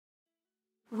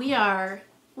We are,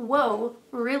 whoa,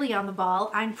 really on the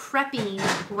ball. I'm prepping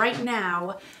right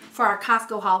now for our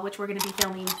Costco haul, which we're going to be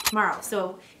filming tomorrow.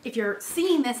 So if you're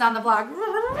seeing this on the vlog,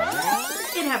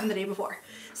 it happened the day before.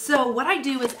 So what I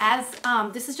do is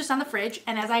this is just on the fridge,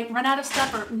 and as I run out of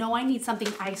stuff or know I need something,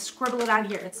 I scribble it on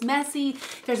here. It's messy.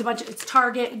 There's a bunch of, it's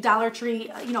Target, Dollar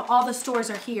Tree, you know, all the stores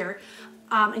are here.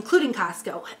 Including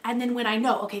Costco. And then when I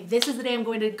know, okay, this is the day I'm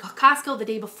going to Costco, the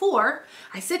day before,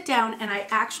 I sit down and I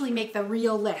actually make the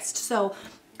real list. So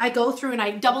I go through and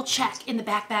I double check in the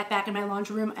back in my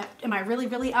laundry room. Am I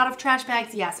really out of trash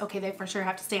bags? Yes, okay, they for sure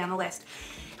have to stay on the list.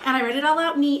 And I write it all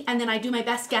out neat, and then I do my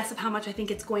best guess of how much I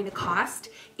think it's going to cost.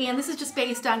 And this is just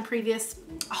based on previous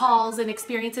hauls and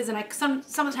experiences, and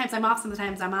sometimes I'm off,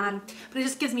 sometimes I'm on, but it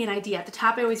just gives me an idea. At the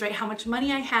top I always write how much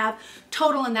money I have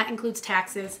total, and that includes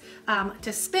taxes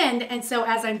to spend. And so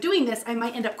as I'm doing this, I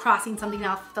might end up crossing something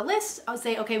off the list. I'll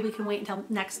say, okay, we can wait until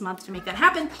next month to make that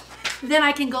happen. Then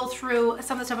I can go through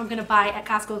some of the stuff I'm gonna buy at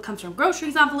Costco. It comes from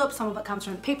groceries envelopes, some of it comes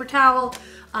from paper towel,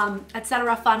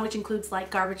 etc. fun, which includes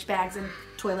like garbage bags and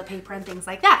toilet paper and things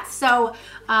like that. So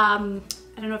I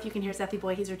don't know if you can hear Sethy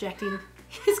boy, he's rejecting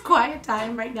his quiet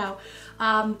time right now.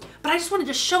 But I just wanted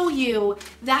to show you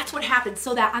that's what happens,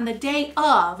 so that on the day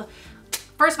of,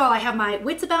 first of all, I have my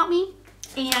wits about me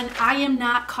and I am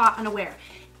not caught unaware.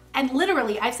 And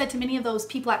literally, I've said to many of those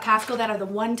people at Costco that are the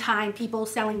one-time people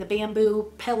selling the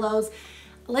bamboo pillows,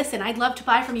 listen, I'd love to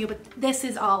buy from you, but this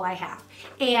is all I have.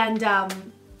 And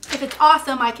if it's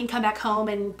awesome, I can come back home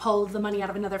and pull the money out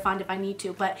of another fund if I need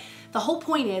to. But the whole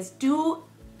point is,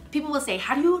 people will say,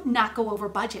 how do you not go over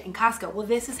budget in Costco? Well,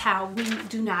 this is how we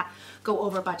do not go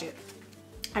over budget.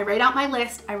 I write out my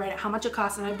list, I write out how much it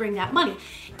costs, and I bring that money.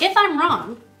 If I'm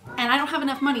wrong and I don't have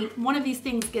enough money, one of these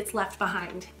things gets left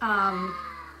behind.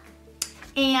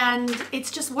 And it's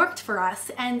just worked for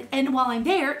us. And while I'm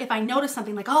there, if I notice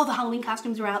something like, oh, the Halloween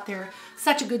costumes are out there,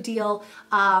 such a good deal,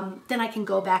 then I can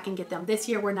go back and get them. This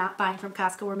year we're not buying from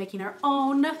Costco, we're making our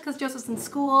own because Joseph's in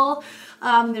school.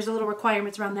 There's a little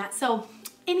requirements around that. So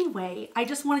anyway, I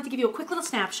just wanted to give you a quick little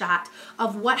snapshot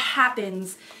of what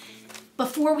happens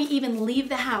before we even leave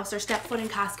the house or step foot in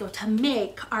Costco to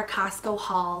make our Costco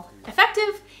haul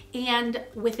effective and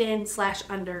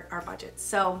within/under our budget.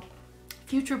 So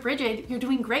future Bridget, you're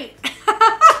doing great.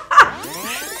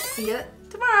 See ya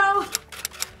tomorrow.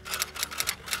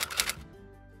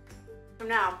 From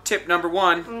now. Tip number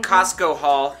one, Costco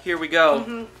haul. Here we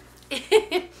go.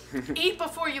 Eat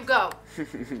before you go.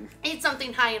 Eat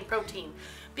something high in protein,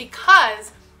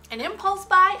 because an impulse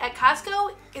buy at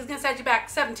Costco is gonna set you back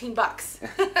 17 bucks.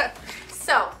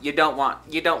 So you don't want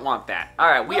that. All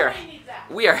right, we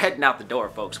are heading out the door,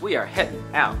 folks. We are heading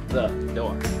out the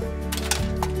door.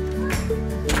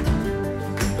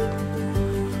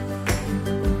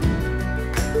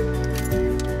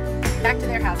 Back to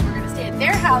their house. We're gonna stay at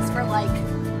their house for like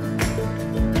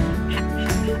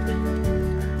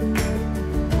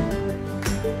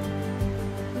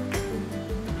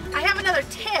I have another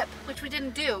tip which we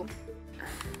didn't do,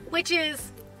 which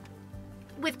is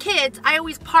with kids, I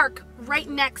always park right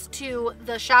next to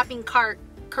the shopping cart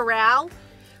corral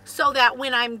so that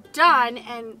when I'm done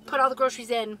and put all the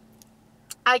groceries in,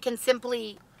 I can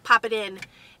simply pop it in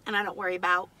and I don't worry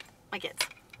about my kids.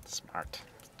 Smart.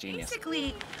 Genius.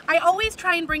 Basically, I always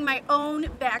try and bring my own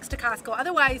bags to Costco.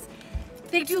 Otherwise,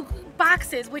 they do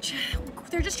boxes, which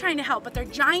they're just trying to help, but they're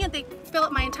giant. They fill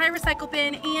up my entire recycle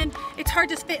bin, and it's hard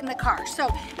to fit in the car. So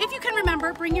if you can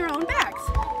remember, bring your own bags.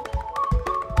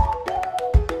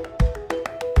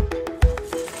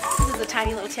 This is a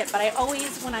tiny little tip, but I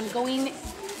always, when I'm going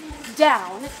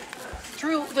down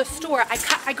through the store,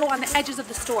 I go on the edges of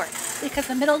the store, because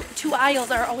the middle two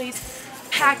aisles are always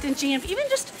packed and jammed. Even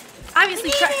just obviously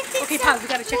okay, pause, we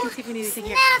gotta check and see if we need anything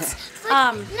here.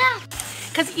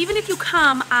 Because even if you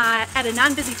come at a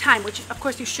non-busy time, which of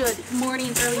course you should,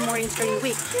 mornings, early mornings during the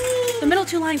week, the middle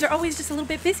two lines are always just a little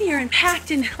bit busier and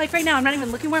packed, and like right now I'm not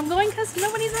even looking where I'm going because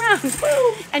nobody's around.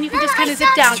 And you can just kind of zip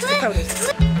down to the produce.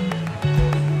 Okay,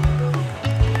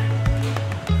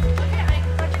 I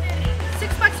budgeted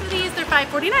 $6 for these, they're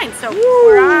 $5.49, so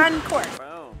we're on course.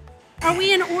 Are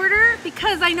we in order?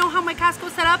 Because I know how my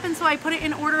Costco's set up, and so I put it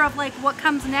in order of like what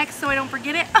comes next so I don't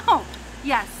forget it. Oh,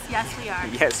 yes, we are.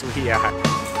 Yes, we are.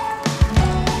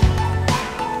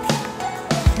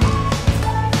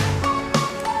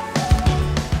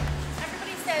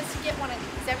 Everybody says to get one of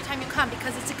these every time you come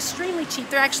because it's extremely cheap.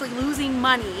 They're actually losing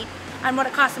money on what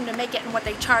it costs them to make it and what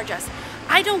they charge us.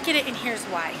 I don't get it, and here's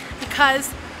why.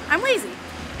 Because I'm lazy.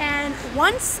 And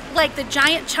once like the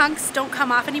giant chunks don't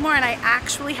come off anymore and I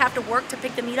actually have to work to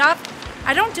pick the meat off,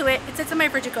 I don't do it. It sits in my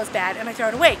fridge, it goes bad, and I throw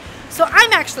it away. So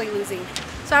I'm actually losing.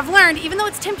 So I've learned, even though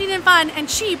it's tempting and fun and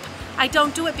cheap, I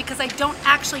don't do it because I don't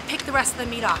actually pick the rest of the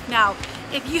meat off. Now,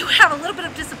 if you have a little bit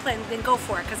of discipline, then go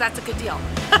for it, because that's a good deal.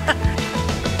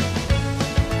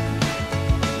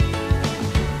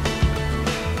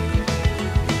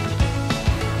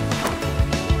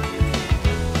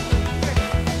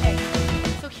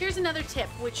 Another tip,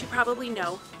 which you probably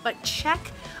know, but check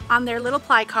on their little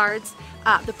ply cards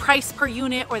the price per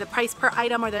unit or the price per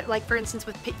item, or like for instance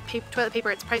with toilet paper,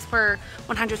 it's price per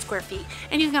 100 square feet,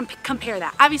 and you can compare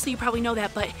that. Obviously you probably know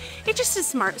that, but it just is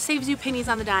smart, saves you pennies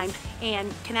on the dime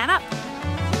and can add up.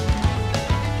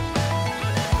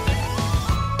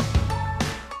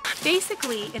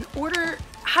 Basically, in order,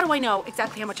 how do I know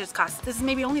exactly how much it costs? This is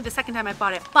maybe only the second time I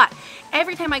bought it, but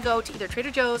every time I go to either Trader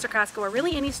Joe's or Costco or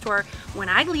really any store, when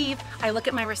I leave, I look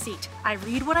at my receipt. I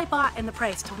read what I bought and the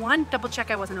price to, one, double check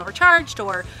I wasn't overcharged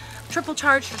or triple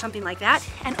charged or something like that.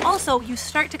 And also you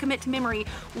start to commit to memory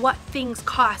what things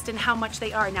cost and how much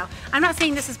they are. Now, I'm not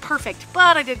saying this is perfect,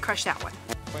 but I did crush that one.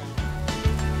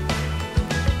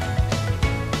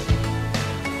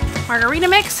 Margarita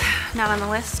mix, not on the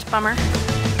list, bummer.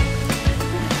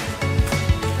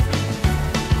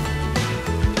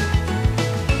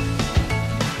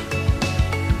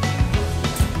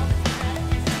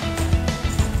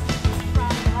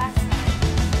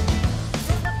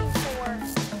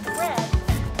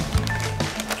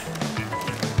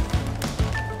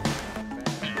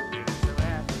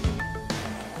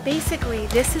 Basically,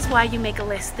 this is why you make a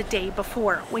list the day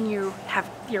before when you have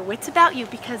your wits about you,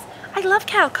 because I love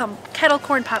kettle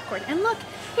corn popcorn. And look,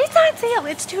 it's on sale.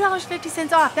 It's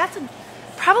 $2.50 off. That's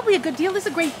probably a good deal. This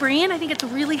is a great brand. I think it's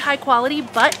really high quality,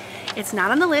 but it's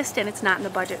not on the list and it's not in the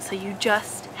budget. So you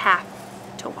just have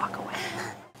to walk away.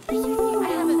 I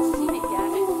haven't seen it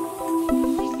yet.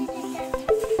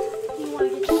 You want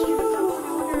to get the popcorn?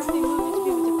 I wonder if they moved it to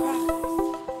be with the crackers.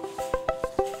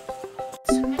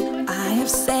 I have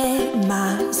set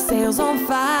my sails on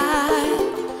fire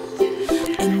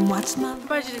and watch my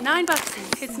budget at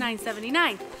 $9, it's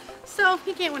 $9.79. So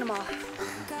you can't win them all.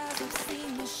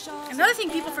 Another thing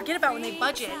people forget about when they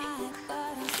budget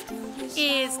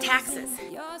is taxes.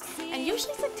 And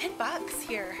usually it's like $10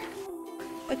 here.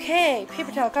 Okay,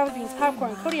 paper towel, coffee beans,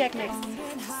 popcorn, Kodiak mix.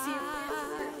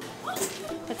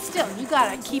 But still, you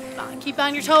gotta keep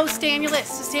on your toes, stay on your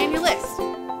list, stay on your list.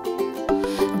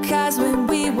 Cause when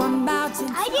we were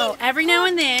mountains, oh, every now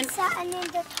and then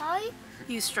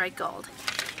you strike gold.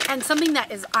 And something that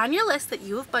is on your list that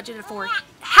you have budgeted for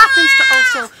happens to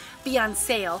also be on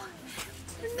sale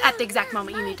at the exact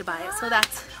moment you need to buy it. So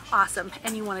that's awesome.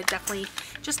 And you want to definitely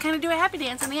just kind of do a happy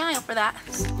dance in the aisle for that.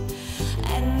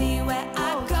 anywhere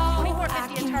I go, $24.50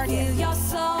 at Target. And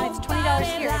it's $20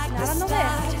 here. It's not on the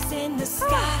list. in the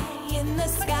sky, in the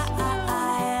sky.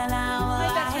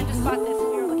 My best friend just bought this and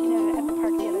we were looking at it at the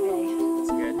park the other day.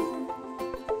 It's good.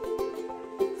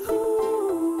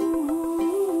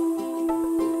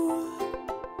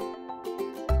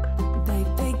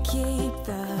 Baby, keep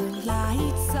the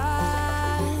lights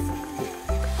on.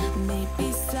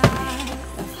 Maybe start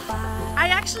a fire. I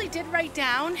actually did write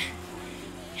down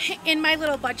in my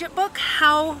little budget book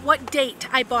what date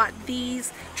I bought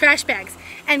these trash bags.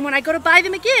 And when I go to buy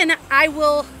them again, I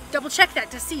will double check that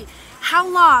to see how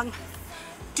long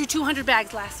do 200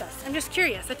 bags last us. I'm just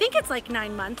curious. I think it's like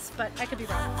 9 months, but I could be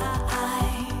wrong.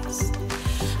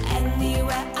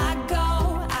 Anywhere I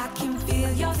go, I can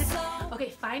feel your soul. Okay,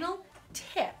 final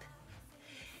tip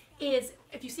is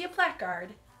if you see a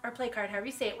placard or play card, however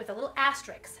you say it, with a little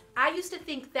asterisk, I used to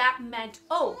think that meant,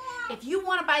 oh, if you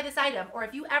want to buy this item or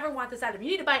if you ever want this item,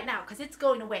 you need to buy it now because it's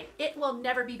going away. It will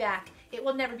never be back. It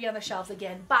will never be on the shelves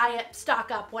again. Buy it, stock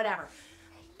up, whatever.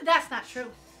 That's not true.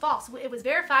 False. It was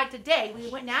verified today. We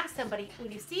went and asked somebody,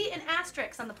 when you see an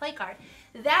asterisk on the play card,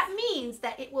 that means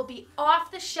that it will be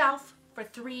off the shelf for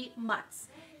 3 months.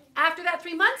 After that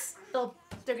 3 months,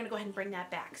 they're going to go ahead and bring that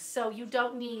back. So you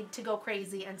don't need to go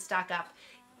crazy and stock up.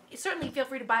 Certainly feel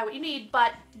free to buy what you need,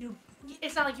 but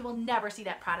it's not like you will never see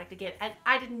that product again. And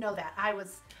I didn't know that. I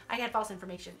had false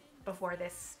information before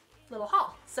this little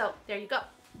haul. So there you go.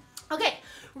 Okay,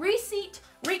 receipt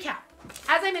recap.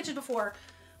 As I mentioned before,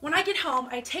 when I get home,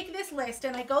 I take this list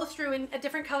and I go through in a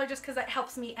different color just because that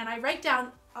helps me, and I write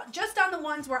down just on the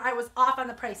ones where I was off on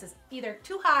the prices, either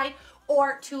too high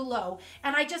or too low.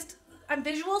 And I'm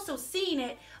visual, so seeing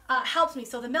it helps me.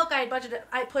 So the milk I had budgeted,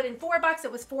 I put in $4,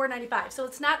 it was $4.95. So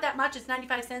it's not that much, it's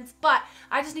 95 cents, but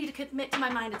I just need to commit to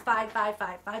my mind it's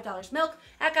 $5. Milk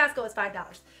at Costco is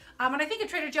 $5. When I think of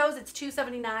Trader Joe's, it's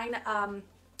 $2.79.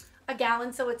 a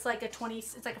gallon, so it's like a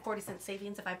 40-cent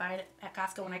savings if I buy it at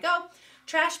Costco when I go.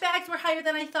 Trash bags were higher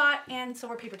than I thought, and so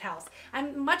were paper towels.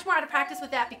 I'm much more out of practice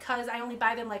with that because I only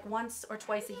buy them like once or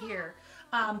twice a year.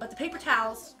 But the paper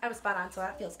towels, I was spot on, so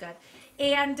that feels good.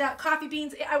 And coffee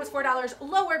beans, I was $4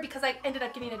 lower because I ended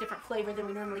up getting a different flavor than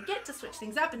we normally get to switch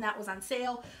things up, and that was on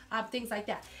sale, things like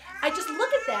that. I just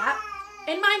look at that.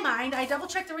 In my mind, I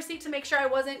double-checked the receipt to make sure I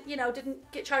wasn't,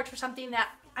 didn't get charged for something that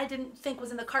I didn't think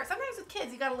was in the cart. Sometimes with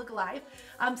kids, you gotta look alive.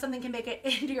 Something can make it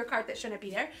into your cart that shouldn't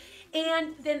be there.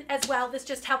 And then as well, this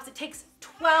just helps. It takes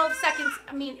 12 seconds,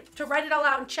 to write it all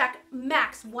out and check,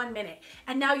 max 1 minute.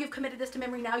 And now you've committed this to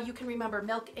memory. Now you can remember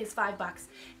milk is $5.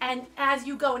 And as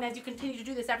you go and as you continue to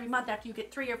do this every month after you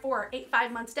get 3 or 4 or 8,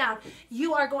 5 months down,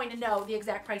 you are going to know the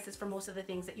exact prices for most of the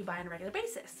things that you buy on a regular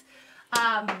basis.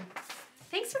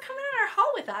 Thanks for coming on our haul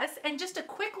with us. And just a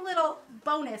quick little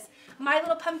bonus. My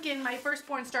little pumpkin, my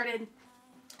firstborn, started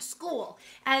school.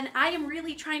 And I am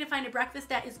really trying to find a breakfast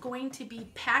that is going to be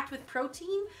packed with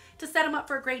protein to set him up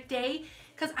for a great day.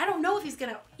 Because I don't know if he's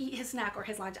going to eat his snack or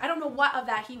his lunch. I don't know what of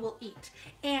that he will eat.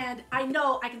 And I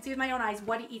know, I can see with my own eyes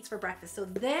what he eats for breakfast. So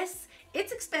this,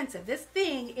 it's expensive. This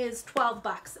thing is $12,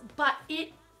 but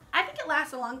I think it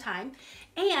lasts a long time.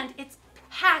 And it's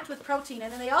packed with protein.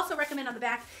 And then they also recommend on the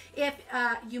back, if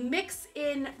you mix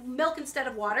in milk instead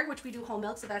of water, which we do whole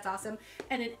milk, so that's awesome,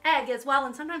 and an egg as well,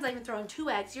 and sometimes I even throw in 2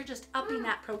 eggs, you're just upping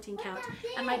that protein count.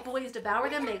 And my boys devour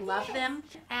them, they love them.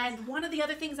 And one of the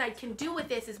other things I can do with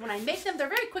this is when I make them, they're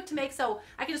very quick to make, so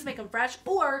I can just make them fresh,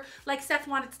 or like Seth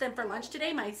wanted them for lunch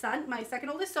today, my son, my second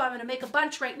oldest, so I'm gonna make a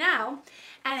bunch right now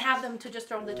and have them to just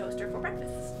throw in the toaster for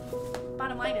breakfast.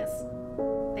 Bottom line is,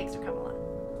 thanks for coming along.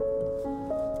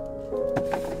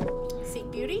 Seek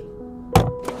beauty,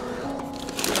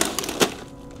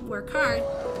 work hard,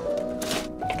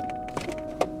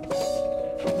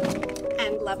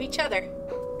 and love each other.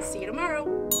 See you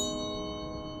tomorrow.